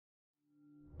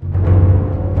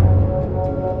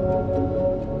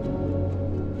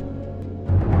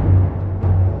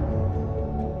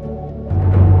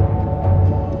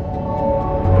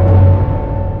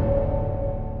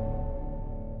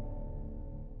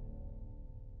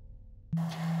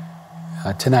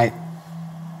Tonight,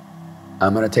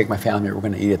 I'm going to take my family. We're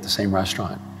going to eat at the same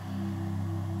restaurant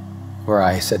where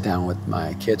I sat down with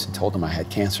my kids and told them I had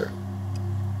cancer.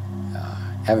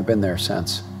 Haven't been there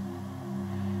since.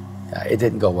 It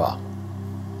didn't go well.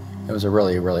 It was a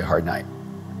really, really hard night.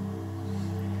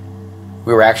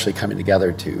 We were actually coming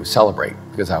together to celebrate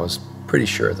because I was pretty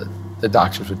sure that the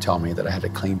doctors would tell me that I had a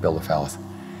clean bill of health.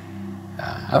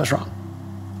 I was wrong.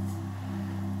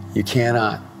 You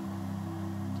cannot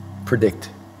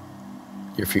predict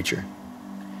your future.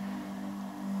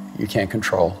 You can't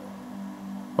control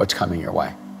what's coming your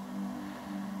way.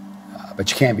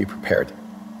 But you can be prepared.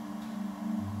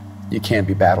 You can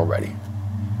be battle ready,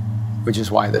 which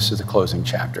is why this is the closing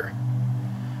chapter.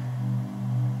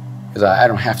 Because I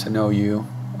don't have to know you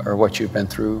or what you've been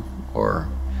through or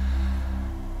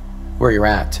where you're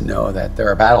at to know that there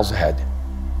are battles ahead.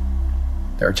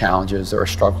 There are challenges, there are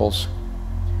struggles.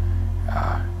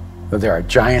 There are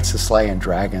giants to slay and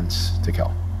dragons to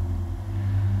kill.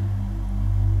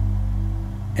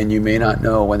 And you may not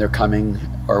know when they're coming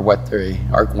or what they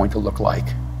are going to look like.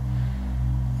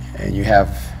 And you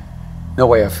have no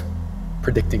way of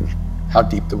predicting how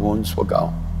deep the wounds will go,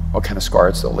 what kind of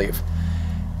scars they'll leave.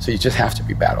 So you just have to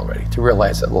be battle ready to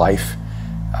realize that life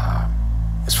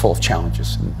is full of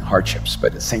challenges and hardships, but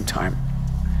at the same time,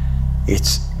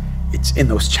 it's in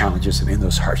those challenges and in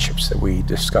those hardships that we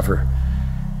discover,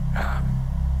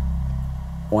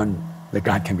 one, that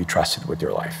God can be trusted with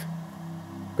your life,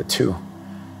 but two,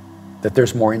 that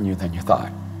there's more in you than you thought,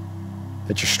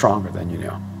 that you're stronger than you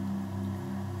knew,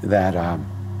 that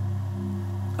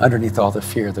underneath all the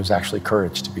fear, there's actually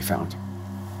courage to be found.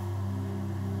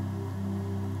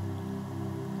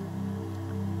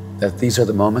 That these are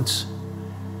the moments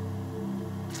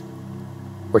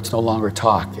where it's no longer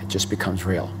talk, it just becomes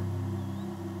real.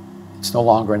 It's no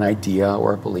longer an idea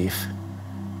or a belief.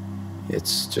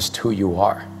 It's just who you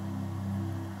are.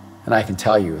 And I can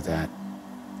tell you that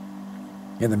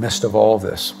in the midst of all of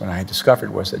this, what I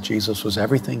discovered was that Jesus was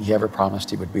everything he ever promised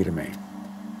he would be to me.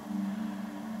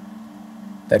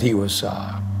 That he was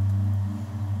the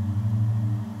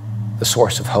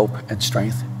source of hope and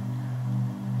strength,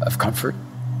 of comfort,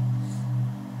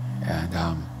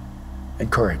 and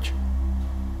courage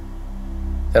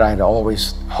that I had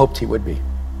always hoped he would be.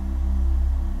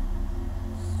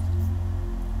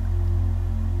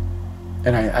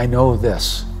 And I know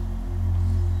this.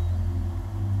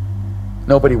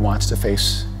 Nobody wants to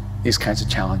face these kinds of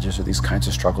challenges or these kinds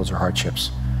of struggles or hardships.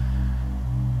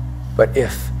 But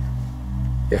if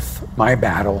my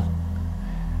battle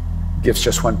gives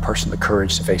just one person the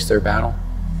courage to face their battle,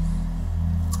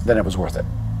 then it was worth it.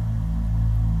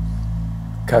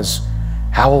 Because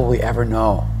how will we ever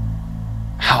know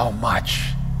how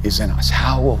much is in us?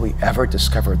 How will we ever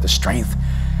discover the strength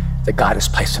that God has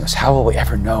placed in us? How will we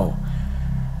ever know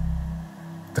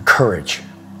the courage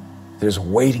that is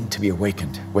waiting to be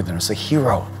awakened within us, the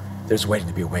hero that is waiting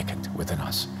to be awakened within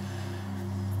us,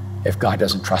 if God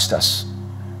doesn't trust us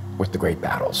with the great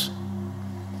battles?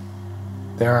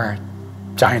 There are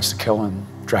giants to kill and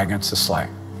dragons to slay.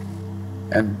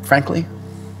 And frankly,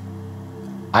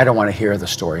 I don't want to hear the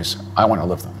stories. I want to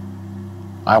live them.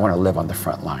 I want to live on the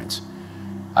front lines.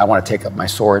 I want to take up my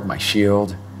sword, my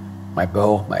shield, my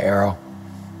bow, my arrow.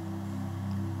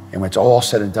 And when it's all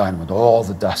said and done, when all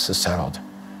the dust is settled,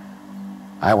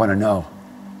 I want to know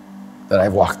that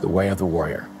I've walked the way of the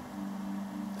warrior,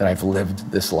 that I've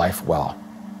lived this life well,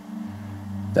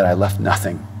 that I left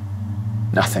nothing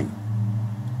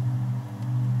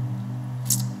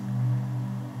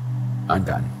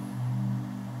undone,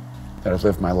 that I've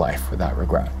lived my life without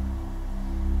regret.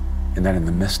 And then in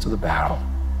the midst of the battle,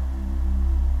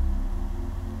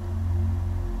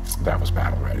 that was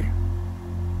battle ready.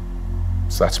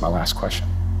 So that's my last question.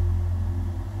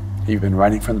 Have you been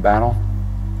running from the battle?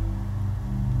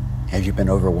 Have you been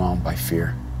overwhelmed by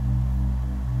fear?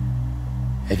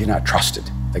 Have you not trusted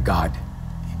that God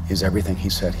is everything he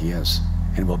said he is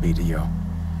and will be to you?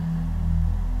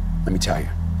 Let me tell you,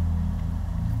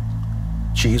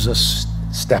 Jesus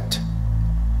stepped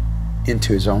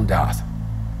into his own death,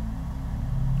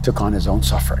 took on his own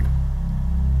suffering,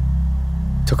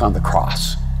 took on the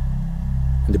cross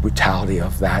and the brutality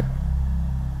of that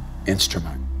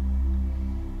instrument,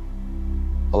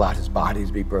 allowed his body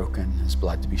to be broken, his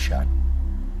blood to be shed,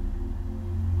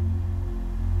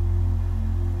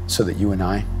 so that you and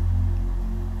I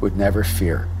would never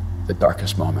fear the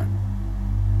darkest moment,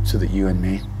 so that you and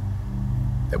me,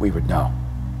 that we would know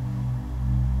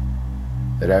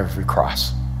that every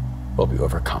cross will be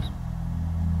overcome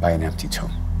by an empty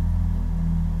tomb.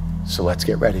 So let's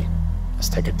get ready. Let's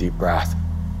take a deep breath.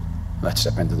 Let's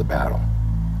step into the battle,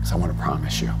 because I want to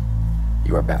promise you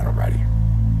you are battle ready.